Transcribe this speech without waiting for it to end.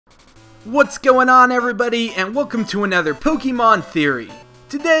What's going on, everybody, and welcome to another Pokemon Theory.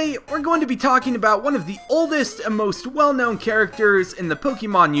 Today, we're going to be talking about one of the oldest and most well-known characters in the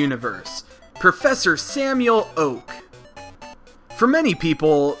Pokemon universe, Professor Samuel Oak. For many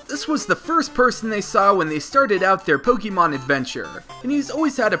people, this was the first person they saw when they started out their Pokemon adventure, and he's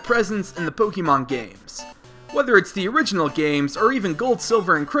always had a presence in the Pokemon games. Whether it's the original games, or even Gold,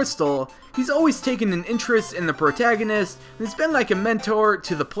 Silver, and Crystal, he's always taken an interest in the protagonist and has been like a mentor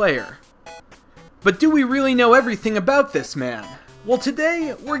to the player. But do we really know everything about this man? Well,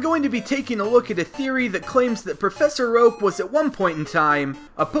 today, we're going to be taking a look at a theory that claims that Professor Oak was at one point in time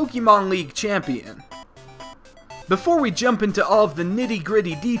a Pokemon League champion. Before we jump into all of the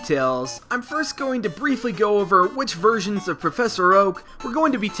nitty-gritty details, I'm first going to briefly go over which versions of Professor Oak we're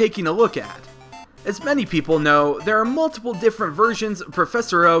going to be taking a look at. As many people know, there are multiple different versions of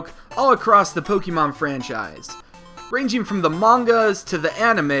Professor Oak all across the Pokemon franchise. Ranging from the mangas to the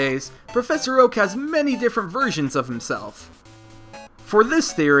animes, Professor Oak has many different versions of himself. For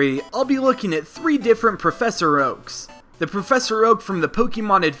this theory, I'll be looking at three different Professor Oaks. The Professor Oak from the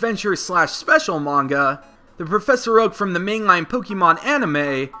Pokemon Adventure / Special manga, the Professor Oak from the mainline Pokemon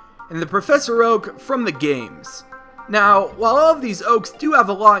anime, and the Professor Oak from the games. Now, while all of these Oaks do have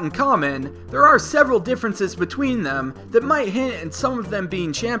a lot in common, there are several differences between them that might hint at some of them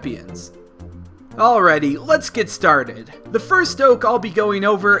being champions. Alrighty, let's get started. The first Oak I'll be going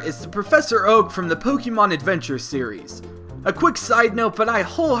over is the Professor Oak from the Pokemon Adventure series. A quick side note, but I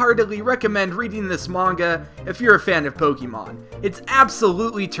wholeheartedly recommend reading this manga if you're a fan of Pokemon. It's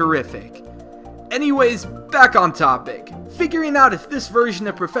absolutely terrific. Anyways, back on topic. Figuring out if this version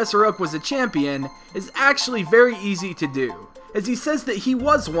of Professor Oak was a champion is actually very easy to do, as he says that he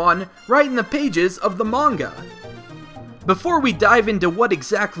was one right in the pages of the manga. Before we dive into what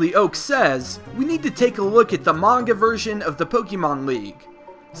exactly Oak says, we need to take a look at the manga version of the Pokemon League.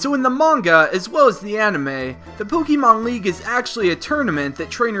 So in the manga, as well as the anime, the Pokemon League is actually a tournament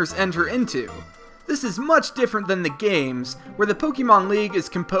that trainers enter into. This is much different than the games, where the Pokemon League is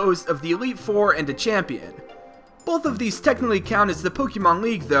composed of the Elite Four and a champion. Both of these technically count as the Pokemon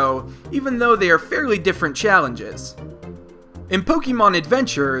League though, even though they are fairly different challenges. In Pokemon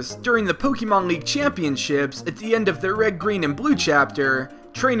Adventures, during the Pokemon League Championships at the end of the Red, Green, and Blue chapter,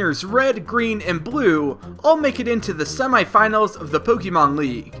 trainers Red, Green, and Blue all make it into the semifinals of the Pokemon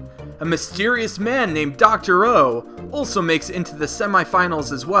League. A mysterious man named Dr. O also makes it into the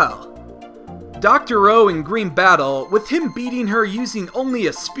semifinals as well. Dr. O and Green battle, with him beating her using only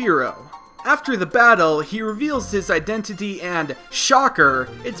a Spearow. After the battle, he reveals his identity and, shocker,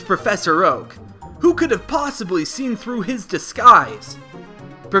 it's Professor Oak. Who could have possibly seen through his disguise?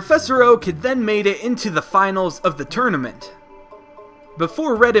 Professor Oak had then made it into the finals of the tournament.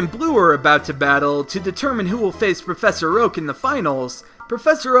 Before Red and Blue are about to battle to determine who will face Professor Oak in the finals,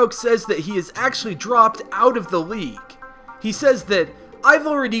 Professor Oak says that he is actually dropped out of the league. He says that, "I've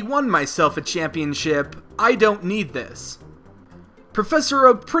already won myself a championship, I don't need this." Professor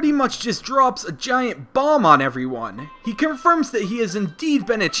Oak pretty much just drops a giant bomb on everyone. He confirms that he has indeed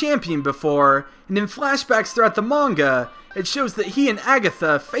been a champion before, and in flashbacks throughout the manga, it shows that he and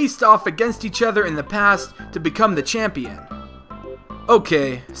Agatha faced off against each other in the past to become the champion.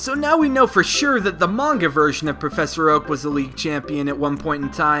 Okay, so now we know for sure that the manga version of Professor Oak was a league champion at one point in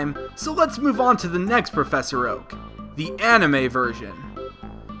time, so let's move on to the next Professor Oak, the anime version.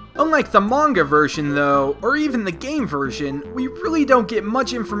 Unlike the manga version though, or even the game version, we really don't get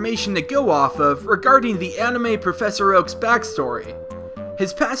much information to go off of regarding the anime Professor Oak's backstory.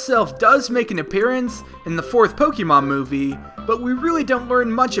 His past self does make an appearance in the fourth Pokemon movie, but we really don't learn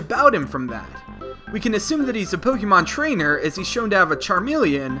much about him from that. We can assume that he's a Pokemon trainer as he's shown to have a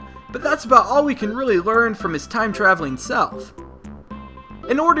Charmeleon, but that's about all we can really learn from his time-traveling self.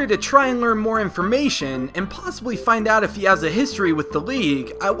 In order to try and learn more information, and possibly find out if he has a history with the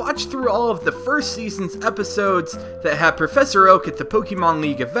League, I watched through all of the first season's episodes that had Professor Oak at the Pokemon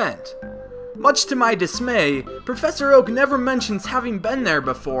League event. Much to my dismay, Professor Oak never mentions having been there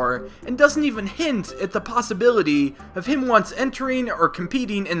before, and doesn't even hint at the possibility of him once entering or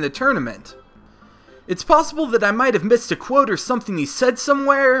competing in the tournament. It's possible that I might have missed a quote or something he said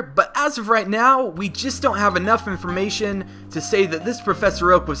somewhere, but as of right now, we just don't have enough information to say that this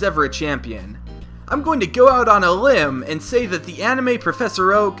Professor Oak was ever a champion. I'm going to go out on a limb and say that the anime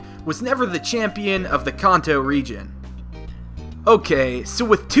Professor Oak was never the champion of the Kanto region. Okay, so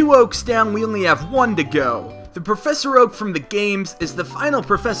with 2 Oaks down, we only have 1 to go. The Professor Oak from the games is the final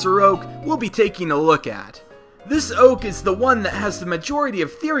Professor Oak we'll be taking a look at. This Oak is the one that has the majority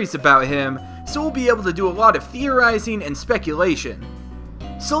of theories about him, so we'll be able to do a lot of theorizing and speculation.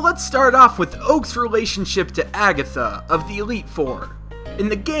 So let's start off with Oak's relationship to Agatha of the Elite Four. In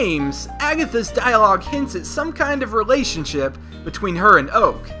the games, Agatha's dialogue hints at some kind of relationship between her and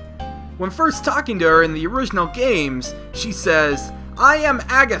Oak. When first talking to her in the original games, she says, "I am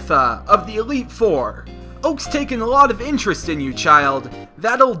Agatha of the Elite Four. Oak's taken a lot of interest in you, child.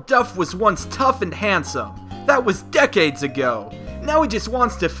 That old duff was once tough and handsome. That was decades ago. Now he just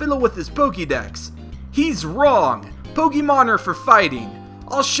wants to fiddle with his Pokédex. He's wrong. Pokemon are for fighting.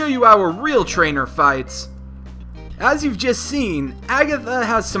 I'll show you how a real trainer fights." As you've just seen, Agatha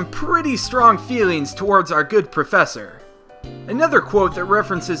has some pretty strong feelings towards our good professor. Another quote that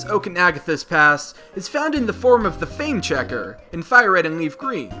references Oak and Agatha's past is found in the form of the Fame Checker in Fire Red and Leaf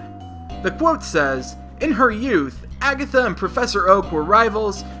Green. The quote says, "In her youth, Agatha and Professor Oak were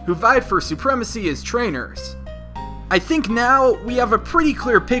rivals who vied for supremacy as trainers." I think now we have a pretty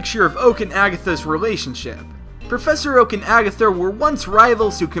clear picture of Oak and Agatha's relationship. Professor Oak and Agatha were once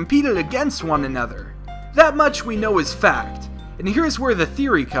rivals who competed against one another. That much we know is fact, and here's where the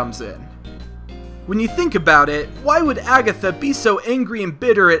theory comes in. When you think about it, why would Agatha be so angry and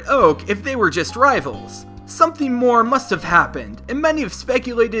bitter at Oak if they were just rivals? Something more must have happened, and many have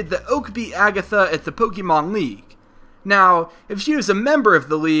speculated that Oak beat Agatha at the Pokemon League. Now, if she was a member of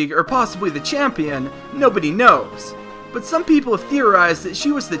the league, or possibly the champion, nobody knows. But some people have theorized that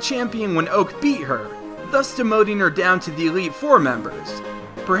she was the champion when Oak beat her, thus demoting her down to the Elite Four members.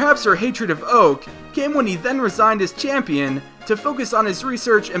 Perhaps her hatred of Oak came when he then resigned as champion to focus on his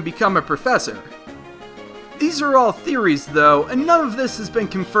research and become a professor. These are all theories though, and none of this has been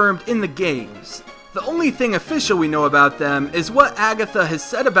confirmed in the games. The only thing official we know about them is what Agatha has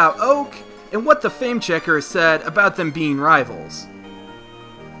said about Oak, and what the Fame Checker has said about them being rivals.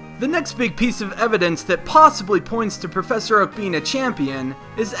 The next big piece of evidence that possibly points to Professor Oak being a champion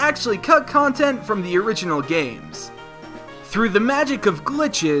is actually cut content from the original games. Through the magic of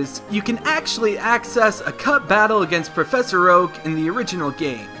glitches, you can actually access a cut battle against Professor Oak in the original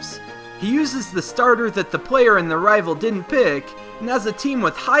games. He uses the starter that the player and the rival didn't pick, and has a team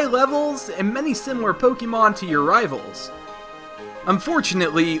with high levels and many similar Pokemon to your rivals.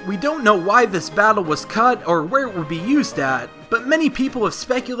 Unfortunately, we don't know why this battle was cut or where it would be used at, but many people have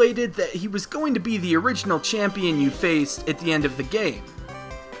speculated that he was going to be the original champion you faced at the end of the game.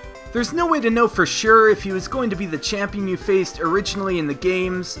 There's no way to know for sure if he was going to be the champion you faced originally in the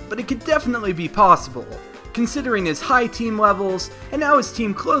games, but it could definitely be possible, considering his high team levels and how his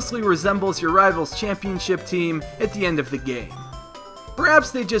team closely resembles your rival's championship team at the end of the game.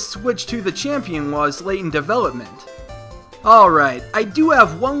 Perhaps they just switched who the champion was late in development. Alright, I do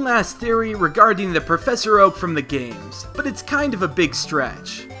have one last theory regarding the Professor Oak from the games, but it's kind of a big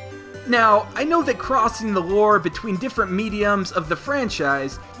stretch. Now, I know that crossing the lore between different mediums of the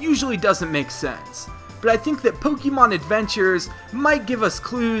franchise usually doesn't make sense, but I think that Pokemon Adventures might give us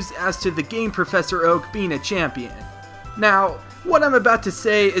clues as to the game Professor Oak being a champion. Now, what I'm about to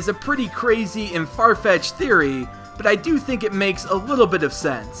say is a pretty crazy and far-fetched theory, but I do think it makes a little bit of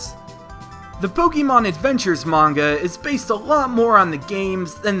sense. The Pokemon Adventures manga is based a lot more on the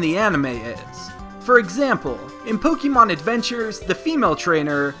games than the anime is. For example, in Pokemon Adventures, the female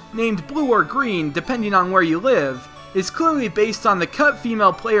trainer, named Blue or Green depending on where you live, is clearly based on the cut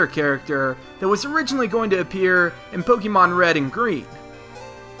female player character that was originally going to appear in Pokemon Red and Green.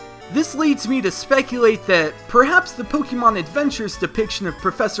 This leads me to speculate that perhaps the Pokemon Adventures depiction of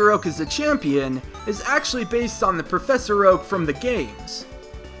Professor Oak as a champion is actually based on the Professor Oak from the games.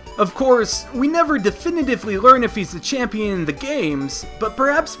 Of course, we never definitively learn if he's a champion in the games, but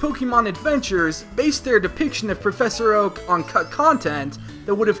perhaps Pokemon Adventures based their depiction of Professor Oak on cut content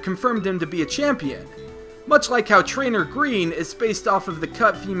that would have confirmed him to be a champion, much like how Trainer Green is based off of the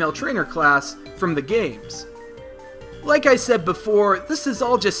cut female trainer class from the games. Like I said before, this is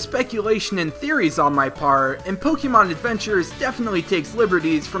all just speculation and theories on my part, and Pokemon Adventures definitely takes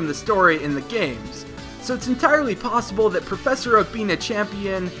liberties from the story in the games, so it's entirely possible that Professor Oak being a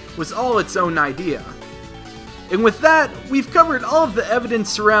champion was all its own idea. And with that, we've covered all of the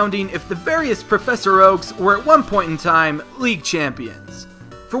evidence surrounding if the various Professor Oaks were at one point in time League champions.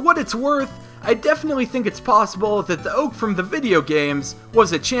 For what it's worth, I definitely think it's possible that the Oak from the video games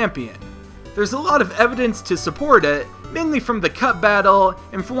was a champion. There's a lot of evidence to support it, mainly from the cut battle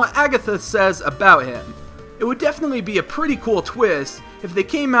and from what Agatha says about him. It would definitely be a pretty cool twist if they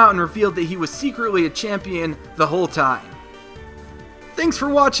came out and revealed that he was secretly a champion the whole time. Thanks for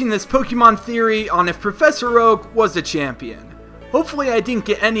watching this Pokemon theory on if Professor Oak was a champion. Hopefully I didn't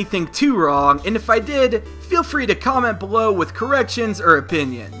get anything too wrong, and if I did, feel free to comment below with corrections or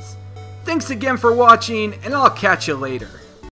opinions. Thanks again for watching, and I'll catch you later.